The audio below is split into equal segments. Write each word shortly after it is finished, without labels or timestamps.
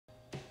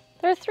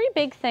There are three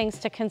big things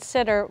to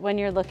consider when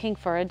you're looking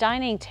for a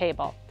dining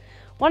table.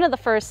 One of the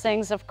first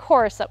things, of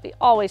course, that we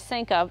always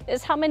think of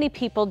is how many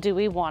people do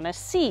we want to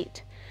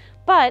seat.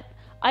 But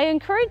I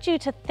encourage you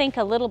to think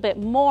a little bit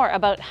more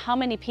about how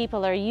many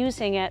people are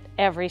using it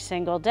every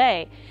single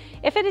day.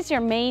 If it is your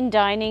main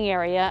dining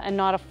area and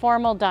not a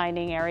formal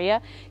dining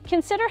area,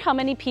 consider how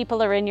many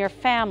people are in your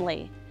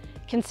family.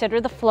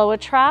 Consider the flow of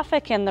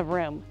traffic in the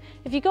room.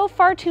 If you go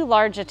far too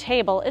large a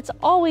table, it's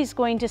always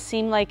going to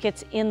seem like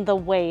it's in the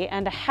way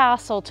and a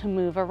hassle to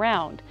move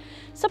around.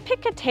 So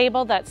pick a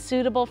table that's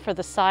suitable for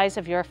the size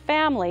of your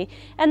family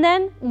and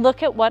then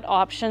look at what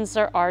options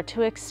there are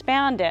to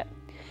expand it.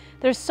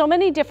 There's so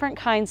many different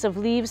kinds of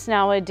leaves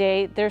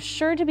nowadays, there's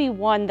sure to be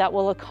one that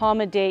will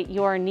accommodate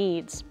your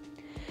needs.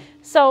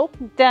 So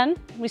then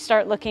we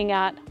start looking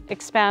at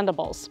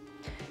expandables.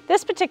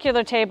 This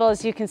particular table,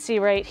 as you can see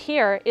right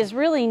here, is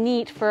really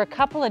neat for a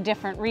couple of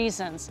different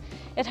reasons.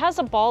 It has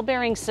a ball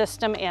bearing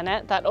system in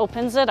it that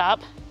opens it up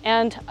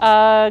and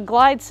a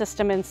glide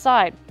system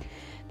inside.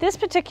 This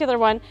particular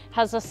one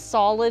has a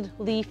solid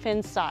leaf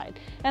inside,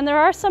 and there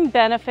are some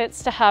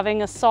benefits to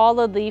having a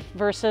solid leaf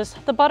versus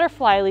the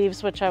butterfly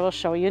leaves, which I will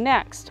show you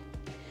next.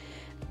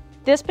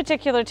 This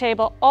particular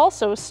table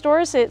also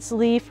stores its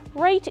leaf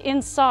right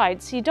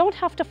inside, so you don't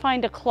have to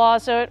find a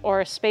closet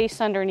or a space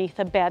underneath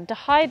a bed to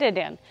hide it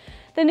in.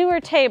 The newer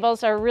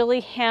tables are really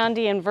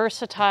handy and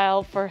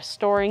versatile for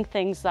storing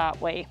things that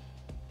way.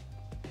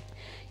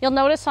 You'll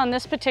notice on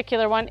this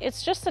particular one,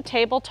 it's just the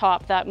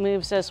tabletop that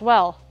moves as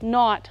well,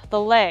 not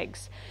the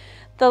legs.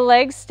 The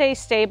legs stay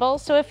stable,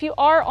 so if you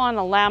are on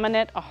a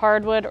laminate, a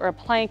hardwood, or a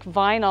plank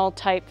vinyl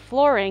type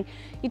flooring,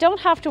 you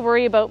don't have to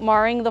worry about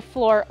marring the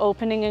floor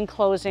opening and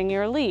closing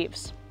your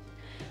leaves.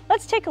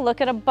 Let's take a look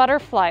at a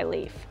butterfly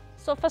leaf.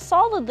 So if a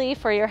solid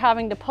leaf where you're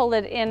having to pull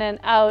it in and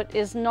out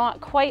is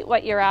not quite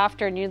what you're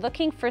after and you're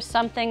looking for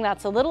something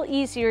that's a little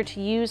easier to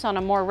use on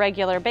a more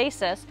regular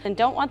basis and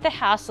don't want the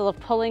hassle of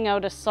pulling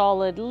out a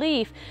solid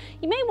leaf,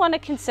 you may want to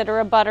consider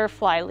a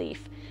butterfly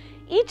leaf.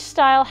 Each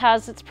style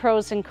has its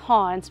pros and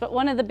cons, but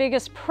one of the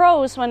biggest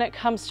pros when it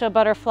comes to a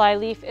butterfly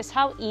leaf is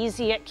how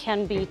easy it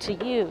can be to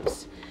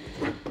use.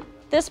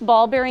 This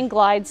ball bearing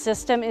glide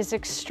system is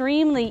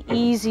extremely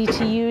easy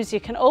to use. You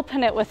can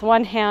open it with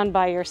one hand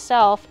by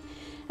yourself,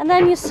 and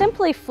then you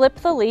simply flip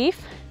the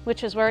leaf,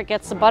 which is where it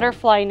gets the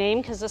butterfly name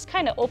because this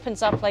kind of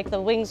opens up like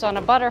the wings on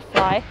a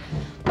butterfly,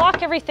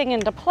 lock everything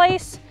into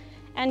place,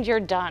 and you're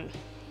done.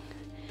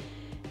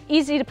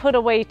 Easy to put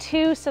away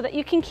too, so that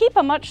you can keep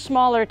a much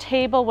smaller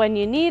table when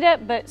you need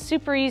it, but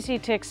super easy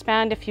to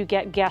expand if you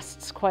get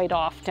guests quite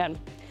often.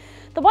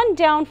 The one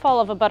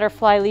downfall of a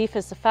butterfly leaf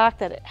is the fact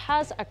that it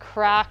has a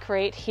crack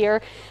right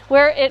here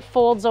where it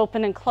folds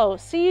open and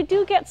close. So you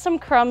do get some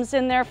crumbs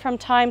in there from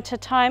time to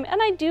time,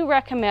 and I do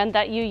recommend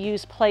that you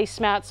use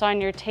placemats on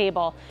your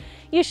table.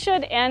 You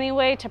should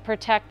anyway to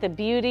protect the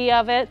beauty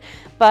of it,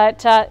 but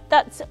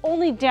that's the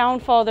only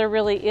downfall there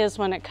really is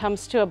when it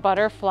comes to a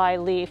butterfly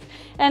leaf.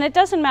 And it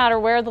doesn't matter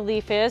where the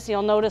leaf is.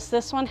 You'll notice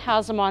this one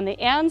has them on the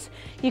ends.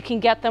 You can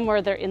get them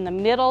where they're in the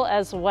middle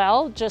as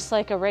well, just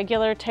like a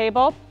regular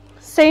table.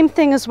 Same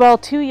thing as well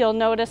too, you'll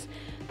notice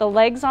the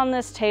legs on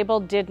this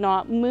table did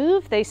not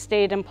move, they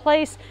stayed in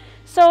place.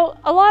 So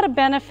a lot of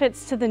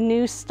benefits to the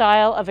new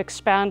style of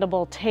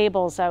expandable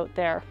tables out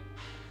there.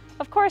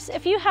 Of course,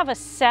 if you have a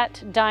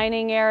set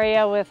dining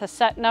area with a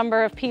set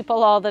number of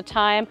people all the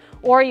time,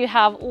 or you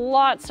have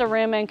lots of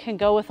room and can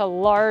go with a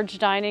large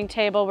dining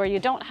table where you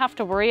don't have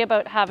to worry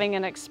about having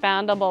an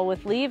expandable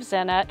with leaves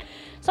in it,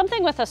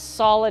 something with a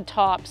solid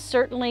top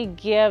certainly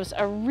gives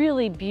a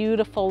really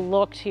beautiful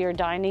look to your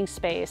dining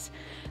space.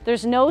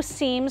 There's no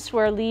seams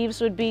where leaves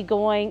would be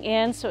going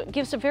in, so it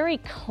gives a very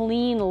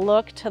clean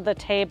look to the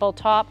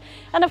tabletop.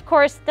 And of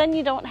course, then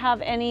you don't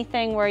have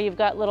anything where you've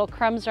got little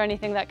crumbs or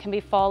anything that can be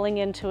falling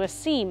into a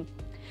seam.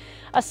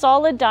 A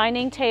solid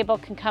dining table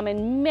can come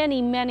in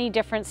many, many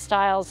different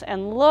styles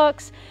and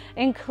looks,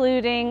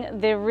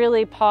 including the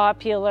really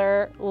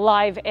popular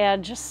live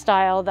edge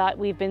style that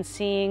we've been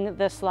seeing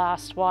this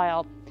last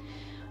while.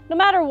 No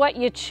matter what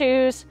you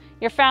choose,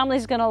 your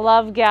family's going to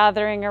love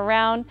gathering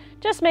around.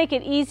 Just make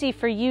it easy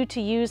for you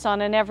to use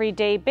on an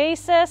everyday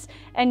basis,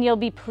 and you'll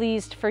be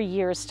pleased for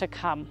years to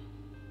come.